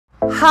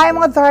Hi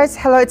mga Thars!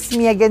 Hello, it's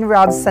me again,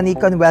 Rob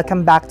Sanico, and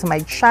welcome back to my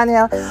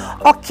channel.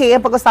 Okay, ang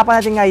pag-usapan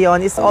natin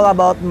ngayon is all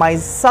about my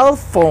cell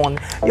phone.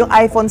 Yung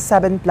iPhone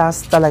 7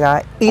 Plus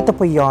talaga. Ito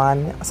po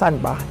yon. Saan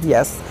ba?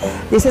 Yes.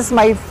 This is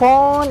my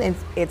phone.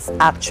 It's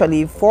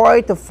actually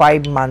 4 to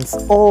 5 months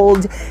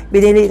old.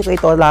 Binili ko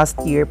ito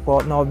last year po,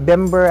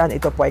 November, and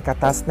ito po ay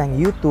katas ng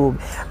YouTube.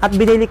 At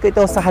binili ko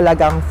ito sa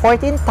halagang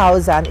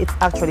 14,000. It's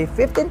actually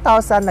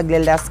 15,000.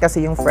 Nagle-less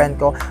kasi yung friend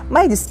ko.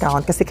 May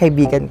discount kasi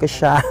kaibigan ko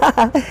siya.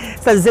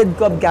 Sa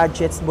Zedcob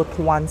Gadgets,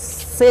 Butuan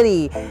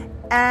City.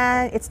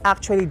 And it's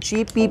actually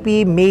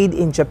GPP, made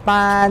in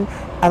Japan,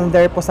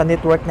 under po sa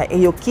network na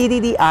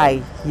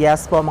AOKDDI.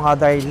 Yes po mga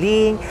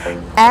darling.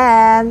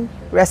 And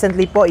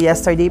recently po,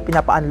 yesterday,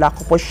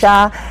 pinapa-unlock ko po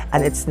siya,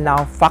 and it's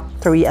now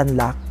factory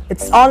unlock.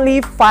 It's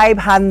only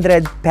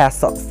 500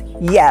 pesos.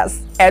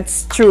 Yes,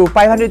 it's true.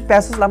 500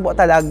 pesos lang po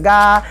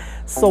talaga.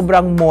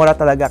 Sobrang mura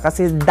talaga.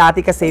 Kasi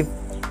dati kasi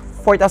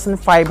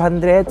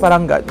 4,500,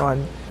 parang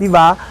ganon.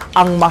 Diba?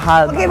 Ang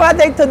mahal. Okay, but I'd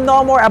like to know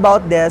more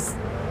about this,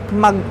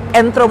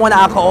 mag-intro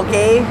muna ako,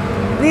 okay?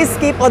 Please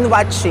keep on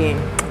watching.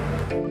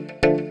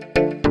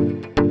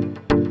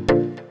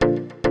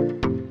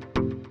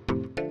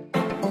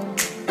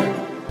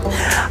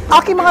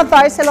 Okay mga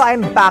Thars, hello,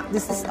 I'm back.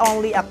 This is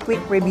only a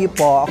quick review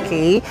po,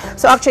 okay?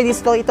 So actually,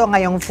 ito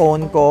ngayong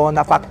phone ko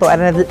na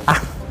factory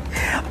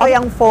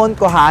yung phone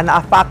ko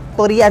na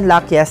factory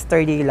unlock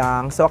yesterday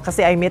lang. So kasi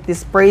I met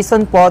this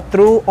person po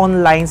through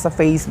online sa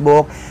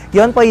Facebook.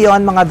 Yon po yon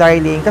mga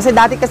darling. Kasi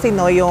dati kasi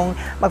yung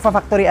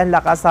magfa-factory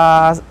unlock ka sa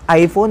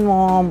iPhone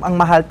mo, ang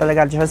mahal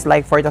talaga, just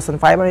like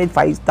 4,500,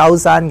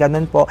 5,000,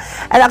 ganun po.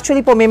 And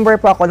actually po,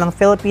 member po ako ng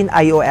Philippine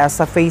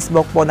iOS sa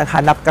Facebook po.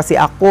 Naghanap kasi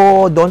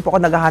ako, doon po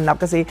ako naghahanap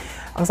kasi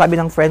ang sabi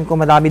ng friend ko,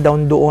 madami daw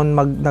doon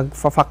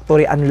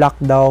nagfa-factory unlock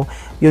daw.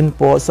 Yun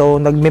po.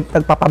 So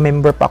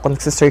nagpapa-member pa ako,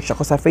 nagsisearch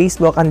ako sa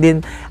Facebook, and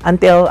then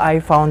until I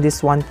found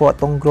this one po,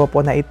 itong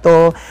grupo na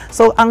ito.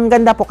 So ang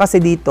ganda po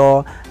kasi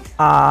dito,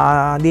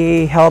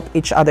 they help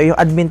each other. Yung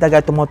admin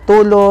talaga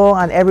tumutulong,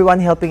 and everyone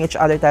helping each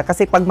other talaga.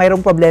 Kasi pag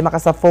mayroong problema ka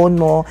sa phone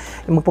mo,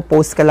 yung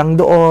magpo-post ka lang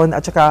doon,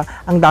 at saka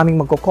ang daming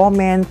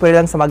magko-comment, pwede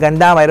lang sa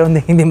maganda, mayroon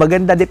na hindi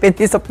maganda,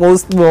 depende sa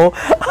post mo.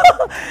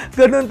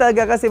 Ganun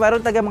talaga, kasi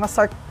mayroon talaga mga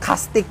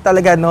sarcastic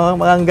talaga, no?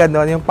 Mga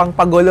ganon, yung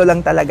pangpagulo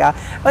lang talaga.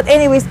 But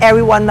anyways,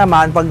 everyone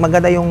naman, pag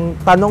maganda yung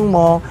tanong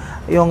mo,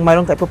 yung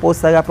mayroon kayo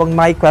post talaga, pag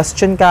may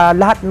question ka,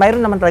 lahat,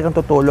 mayroon naman talagang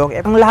tutulong.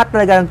 Ang lahat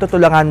talaga ng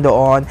tutulungan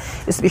doon,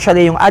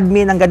 especially yung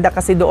admin, ang ganda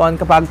kasi doon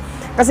kapag,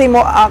 kasi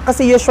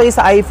usually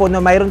sa iPhone,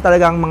 no, mayroon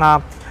talagang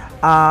mga,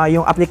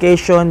 yung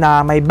application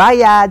na may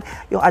bayad,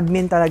 yung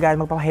admin talaga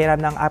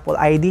magpapahiram ng Apple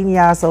ID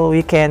niya, so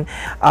you can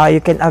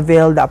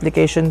avail the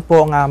application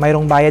po nga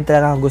mayroong bayad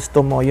talaga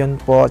gusto mo.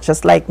 Yun po,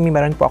 just like me,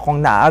 meron po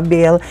akong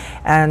na-avail,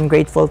 and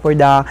grateful for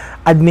the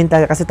admin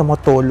talaga kasi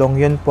tumutulong.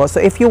 Yun po,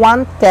 so if you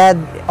wanted,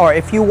 or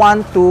if you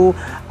want to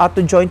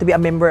join, to be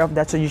a member of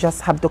that, so you just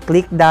have to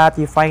click that.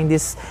 You find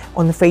this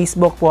on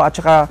Facebook po, at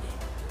saka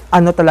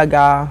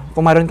talaga,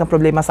 kung mayroon kang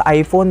problema sa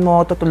iPhone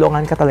mo,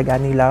 tutulungan ka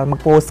talaga nila,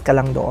 mag-post ka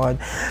lang doon.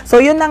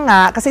 So yun na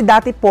nga, kasi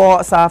dati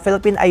po sa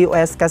Philippine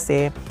iOS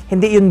kasi,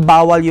 hindi yun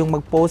bawal yung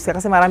mag-post ka,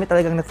 kasi marami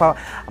talagang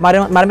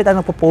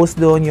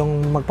nagpo-post doon,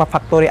 yung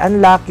magpa-factory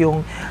unlock,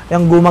 yung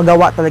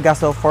gumagawa talaga,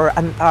 so for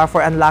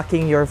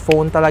unlocking your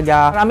phone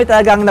talaga. Marami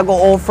talagang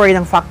nag-o-offer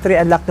ng factory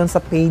unlock doon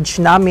sa page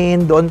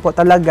namin, doon po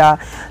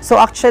talaga. So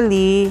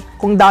actually,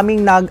 kung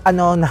daming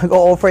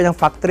nag-o-offer ng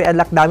factory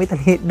unlock,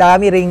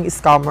 dami ring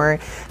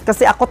scammer.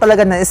 Kasi ako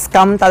talaga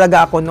na-scam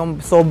talaga ako nung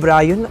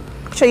sobra. Yun,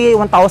 actually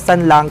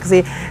 1,000 lang.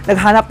 Kasi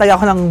naghanap talaga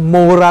ako ng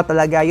mura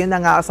talaga. Yun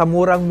na nga, sa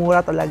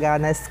murang-mura talaga,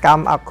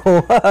 na-scam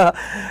ako.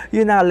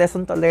 Yun na,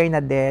 lesson to learn na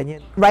din.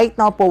 Right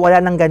now po,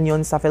 wala nang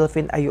ganyan sa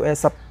Philippine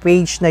iOS. Sa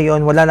page na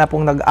yun, wala na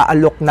pong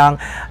nag-aalok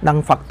ng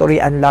factory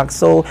unlock.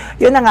 So,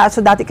 yun na nga. So,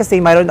 dati kasi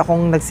mayroon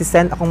akong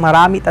nagsisend akong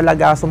marami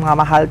talaga. So, mga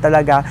mahal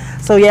talaga.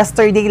 So,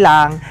 yesterday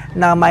lang,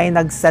 na may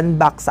nag-send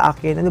back sa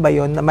akin. Ano ba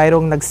yun?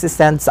 Mayroong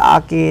nagsisend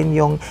sa akin.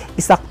 Yung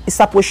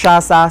isa po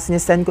siya sa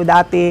sinisend ko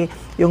dati,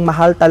 yung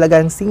mahal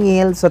talagang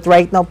singil. So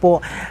right now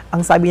po, ang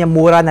sabi niya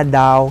mura na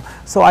daw.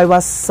 So I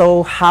was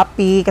so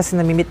happy kasi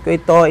namimit ko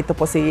ito. Ito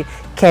po si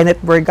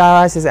Kenneth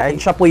Vergara.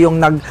 Siya po yung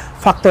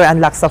nag-factory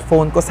unlock sa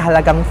phone ko sa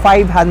halagang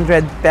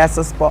 500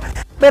 pesos po.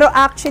 Pero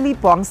actually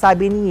po, ang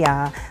sabi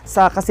niya,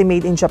 kasi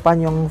made in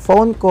Japan yung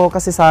phone ko,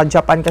 kasi sa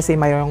Japan kasi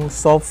mayroong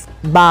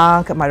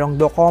SoftBank, mayroong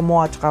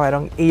Docomo, at saka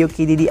mayroong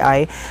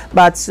AOKDDI.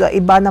 But sa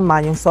iba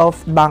naman, yung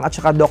SoftBank at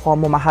saka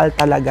Docomo, mahal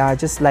talaga,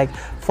 just like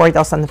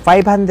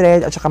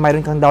 4,500, at saka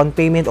mayroon kang down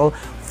payment o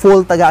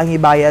full taga ang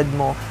ibayad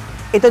mo.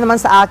 Ito naman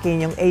sa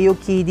akin, yung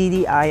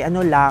AOKDDI,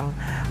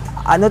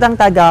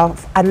 taga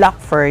unlock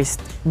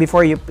first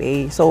before you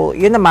pay. So,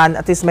 yun naman,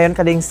 at least mayroon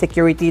ka ding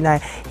security na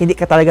hindi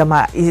ka talaga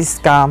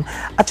ma-scam.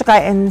 At saka,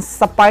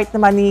 sa part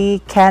naman ni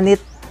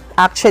Kenneth,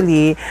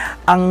 actually,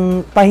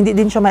 hindi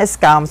din siya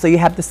ma-scam, so you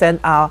have to send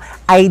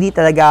ID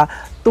talaga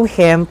to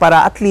him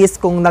para at least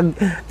kung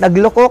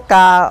nagloko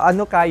ka,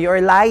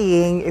 you're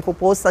lying,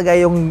 ipopost talaga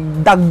yung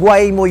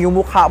dagway mo, yung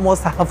mukha mo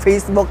sa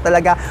Facebook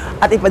talaga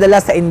at ipadala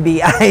sa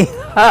NBI.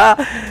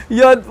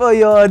 Yun po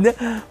yun.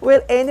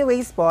 Well,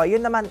 anyways po,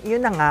 yun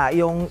na nga,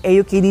 yung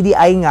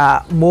AUKDDI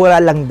nga,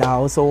 mura lang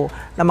daw. So,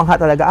 namangha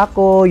talaga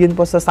ako. Yun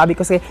po, so sabi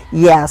ko kasi,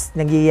 yes,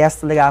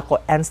 nag-yes talaga ako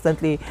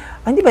instantly.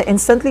 Hindi ba,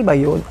 instantly ba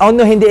yun? Oh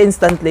no, hindi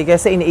instantly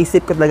kasi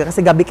iniisip ko talaga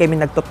kasi gabi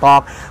kami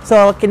nagto-talk.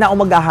 So,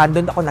 kinaumagahan,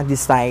 doon ako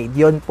nag-decide.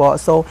 Yun po.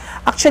 So,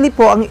 actually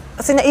po,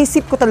 kasi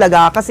naisip ko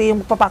talaga kasi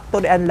yung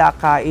papactory unlock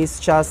ka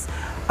is just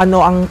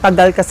ang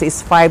tagal kasi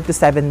is 5 to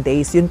 7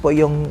 days. Yun po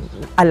yung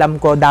alam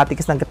ko dati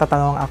kasi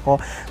nagtatanong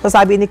ako. So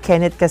sabi ni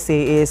Kenneth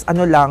kasi is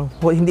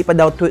hindi pa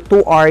daw 2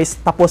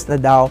 hours tapos na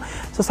daw.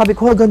 So sabi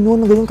ko,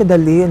 ganun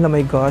kadali. Oh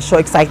my gosh. So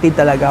excited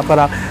talaga.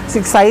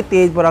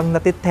 Excited, parang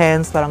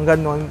natitense, parang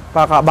ganun.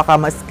 Baka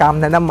ma-scam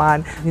na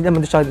naman. Hindi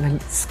naman siya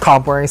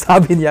scammer,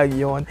 sabi niya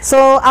yun.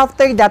 So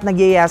after that,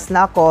 nag-yes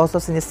na ako.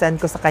 So sinisend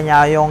ko sa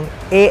kanya yung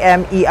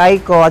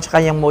AMEI ko at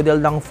saka yung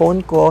model ng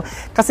phone ko.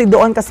 Kasi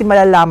doon kasi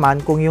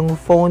malalaman kung yung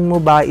phone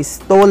mo ba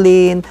is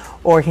stolen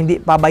or hindi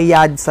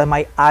pabayad sa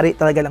may-ari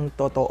talaga ng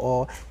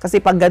totoo. Kasi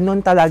pag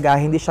ganun talaga,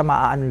 hindi siya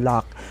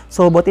ma-unlock.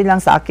 So, buti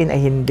lang sa akin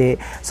ay hindi.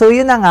 So,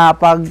 yun na nga,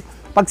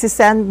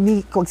 pagsisend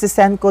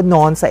ko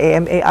noon sa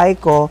AMAI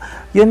ko,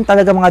 yun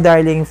talaga mga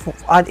darling,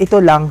 ito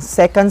lang,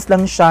 seconds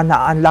lang siya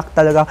na-unlock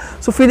talaga.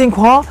 So, feeling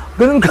ko,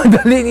 ganun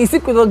kadali.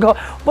 Inisip ko talaga,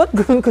 ba't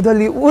ganun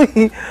kadali?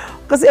 Uy!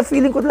 Kasi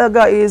feeling ko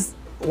talaga is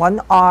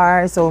 1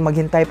 hour, so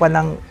maghintay pa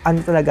ng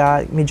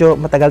talaga, medyo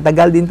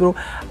matagal-tagal din, pero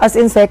as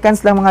in seconds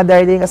lang mga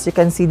darling. As you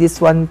can see,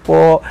 this one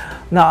po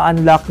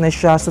na-unlock na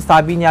siya. So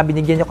sabi niya,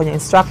 binigyan niya ko ng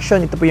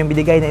instruction, ito po yung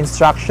binigay na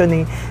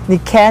instruction ni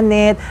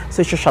Kenneth.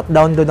 So shut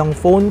down doon ng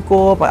phone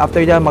ko,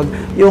 after that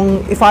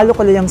yung i-follow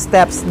ko lang yung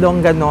steps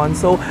doon, ganon.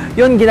 So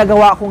yun,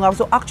 ginagawa ko nga.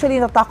 So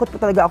actually, natakot po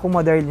talaga ako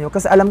mga darling,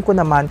 kasi alam ko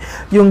naman,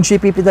 yung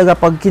GPP talaga,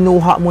 pag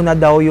kinuha mo na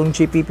daw yung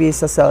GPP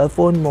sa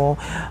cellphone mo,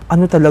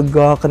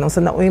 talaga, kanang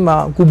sana,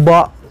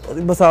 maguba.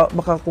 Baka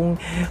kung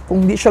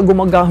hindi siya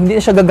hindi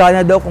na siya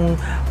gagana daw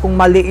kung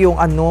mali yung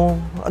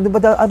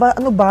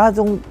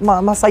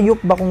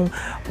masayop ba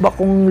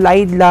kung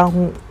lied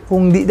lang,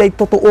 kung di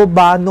totoo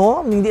ba,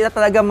 no? Hindi na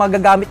talaga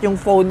magagamit yung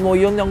phone mo.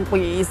 Yun yung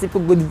pag-iisip ko,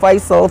 goodbye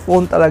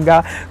cellphone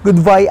talaga,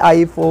 goodbye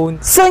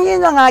iPhone. So yun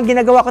na nga,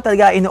 ginagawa ko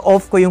talaga,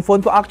 in-off ko yung phone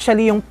ko.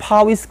 Actually, yung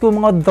pawis ko,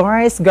 mga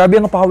dars, grabe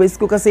yung pawis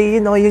ko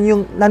kasi, yun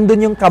yung,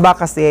 nandun yung kaba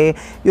kasi,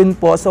 yun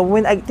po. So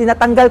when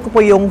tinatanggal ko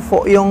po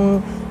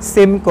yung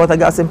SIM ko,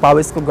 taga SIM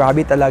pawis ko,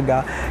 grabe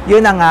talaga.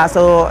 Yun na nga,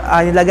 so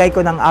nilagay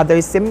ko ng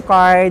other SIM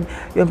card,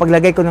 yung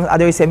paglagay ko ng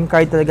other SIM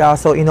card talaga,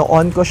 so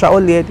ino-on ko siya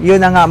ulit. Yun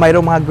na nga,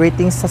 mayroong mga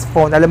greetings sa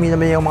phone. Alam niyo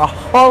naman yung mga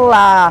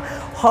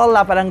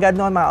hola, parang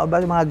gano'n,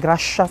 mga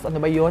gracias,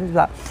 ano ba yun?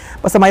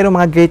 Basta mayroong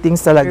mga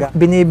greetings talaga.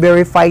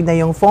 Bini-verify na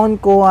yung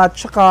phone ko at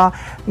saka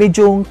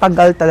medyo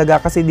tagal talaga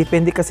kasi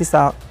depende kasi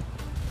sa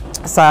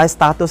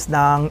status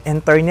ng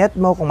internet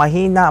mo, kung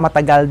mahina,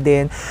 matagal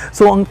din.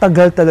 So, ang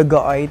tagal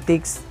talaga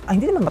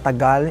hindi naman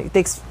matagal, it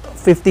takes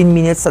 15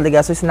 minutes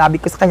talaga. So, sinabi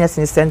ko sa kanya,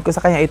 sinisend ko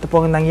sa kanya, ito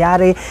po ang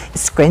nangyari,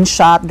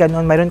 screenshot,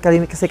 ganun. Mayroon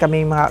kasi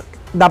kami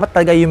dapat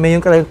talaga yung may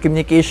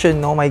communication,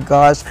 no? My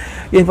gosh.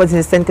 Yun po,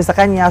 sinisend ko sa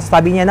kanya. So,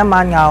 sabi niya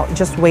naman nga,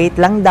 just wait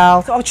lang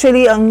daw. So,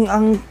 actually,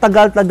 ang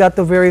tagal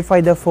talaga to verify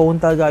the phone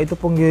talaga. Ito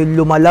pong yung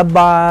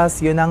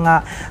lumalabas, yun na nga.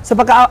 So,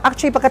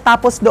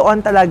 pagkatapos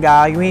doon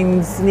talaga, yung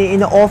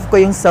ino-off ko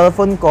yung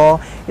cellphone ko,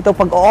 ito,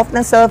 pag-off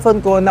ng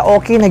cellphone ko, na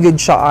okay na good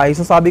siya ay.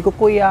 So, sabi ko,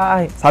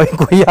 sabi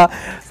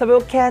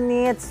ko,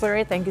 Kenneth,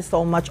 sir, thank you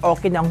so much.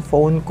 Okay na ang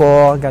phone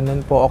ko.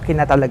 Ganun po, okay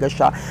na talaga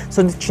siya.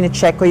 So,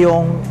 chine-check ko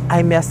yung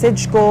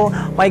iMessage ko.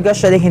 My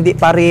gosh, hindi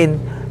pa rin.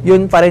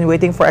 Yun pa rin,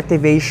 waiting for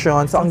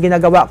activation. So, ang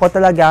ginagawa ko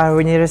talaga,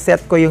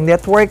 reset ko yung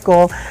network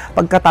ko.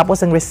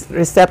 Pagkatapos ng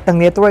reset ng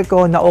network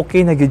ko, na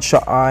okay na good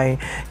siya ay.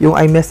 Yung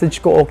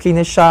iMessage ko, okay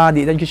na siya.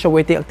 Di na siya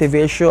waiting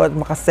activation.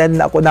 Makasend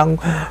na ako ng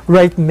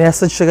right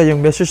message. Yung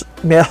message,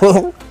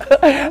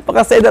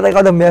 makasend na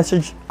ako ng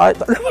message.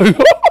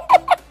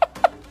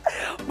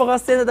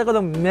 Makasend ako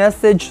ng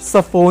message sa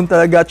phone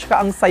talaga.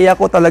 Tsaka ang saya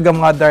ko talaga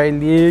mga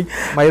darling.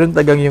 Mayroon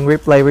talagang yung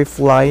reply,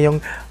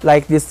 yung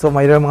like this. So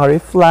mayroon mga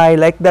reply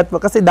like that.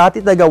 Kasi dati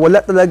talaga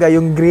wala talaga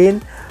yung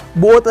green.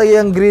 Buo talaga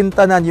yung green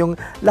tanan. Yung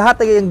lahat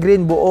talaga yung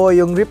green buo.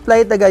 Yung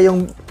reply talaga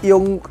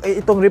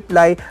itong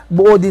reply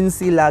buo din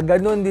sila.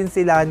 Ganon din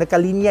sila.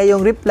 Nakalinya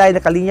yung reply,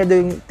 nakalinya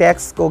doon yung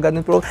text ko.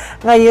 Ganon. Pero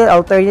ngayon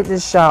alternate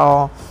siya.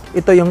 Oh.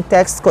 Ito yung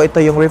text ko, ito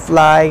yung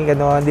reply.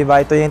 Ganon, di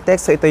ba? Ito yung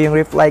text, so ito yung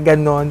reply.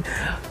 Ganon.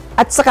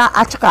 At saka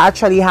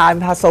actually,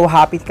 I'm so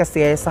happy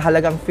kasi sa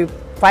halagang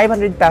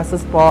 500 pesos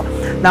po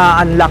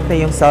na unlock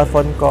na yung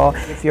cellphone ko.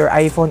 If your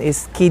iPhone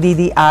is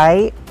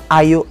KDDI,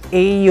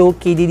 AU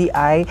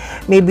KDDI.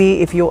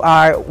 Maybe if you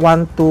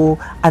want to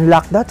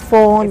unlock that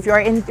phone, if you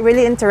are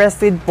really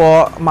interested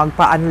po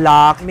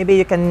magpa-unlock, maybe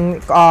you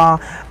can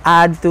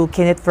add to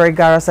Kenneth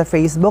Vergara sa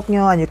Facebook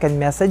nyo and you can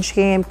message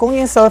him. Kung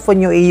yung cellphone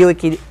nyo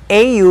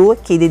AU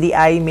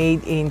KDDI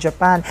made in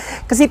Japan.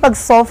 Kasi pag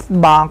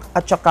SoftBank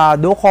at saka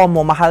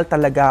Docomo, mahal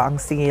talaga ang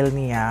singil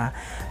niya.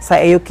 Sa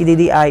AU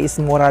KDDI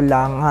is mura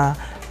lang.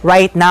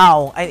 Right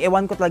now, ay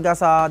ewan ko talaga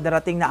sa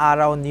darating na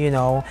araw, you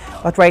know,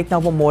 but right now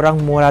po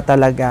murang-mura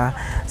talaga.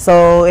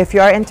 So, if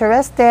you are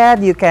interested,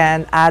 you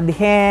can add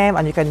him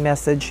and you can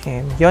message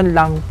him. Yun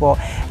lang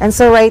po. And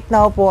so, right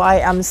now po,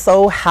 I am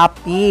so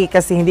happy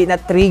kasi hindi na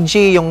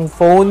 3G yung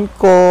phone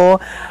ko.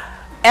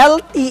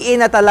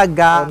 LTE na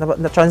talaga.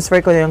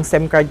 Na-transfer ko na yung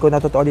SIM card ko na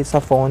totoo dito sa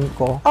phone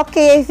ko.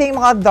 Okay, I think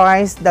mga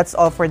Dars, that's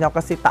all for now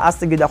kasi taas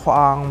na gud ako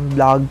ang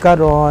vlog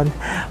karon.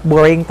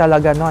 Boring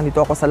talaga, no?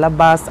 Andito ako sa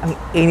labas. Ang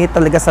init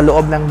talaga sa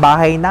loob ng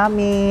bahay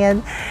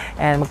namin.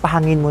 And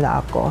magpahangin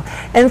muna ako.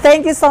 And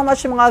thank you so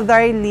much mga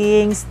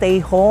darlings.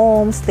 Stay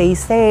home, stay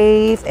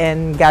safe,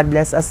 and God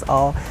bless us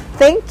all.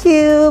 Thank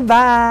you.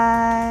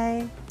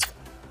 Bye!